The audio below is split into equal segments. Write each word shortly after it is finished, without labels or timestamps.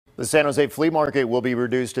The San Jose flea market will be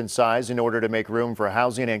reduced in size in order to make room for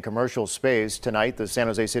housing and commercial space. Tonight, the San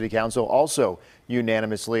Jose City Council also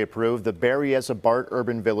unanimously approved the Berryessa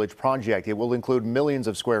Urban Village project. It will include millions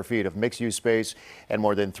of square feet of mixed-use space and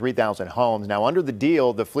more than 3,000 homes. Now, under the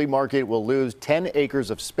deal, the flea market will lose 10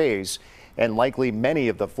 acres of space and likely many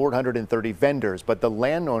of the 430 vendors, but the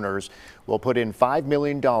landowners will put in $5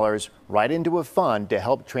 million right into a fund to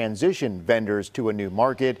help transition vendors to a new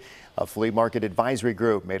market. A flea market advisory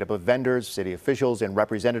group made up of vendors, city officials, and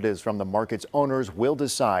representatives from the market's owners will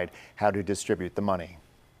decide how to distribute the money.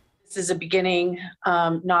 This is a beginning,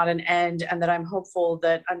 not an end, and that I'm hopeful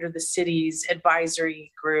that under the city's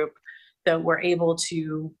advisory group that we're able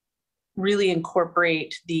to really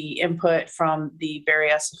incorporate the input from the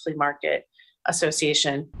Berryessa Flea Market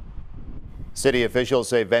Association. City officials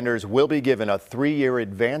say vendors will be given a 3-year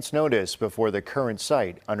advance notice before the current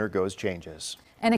site undergoes changes.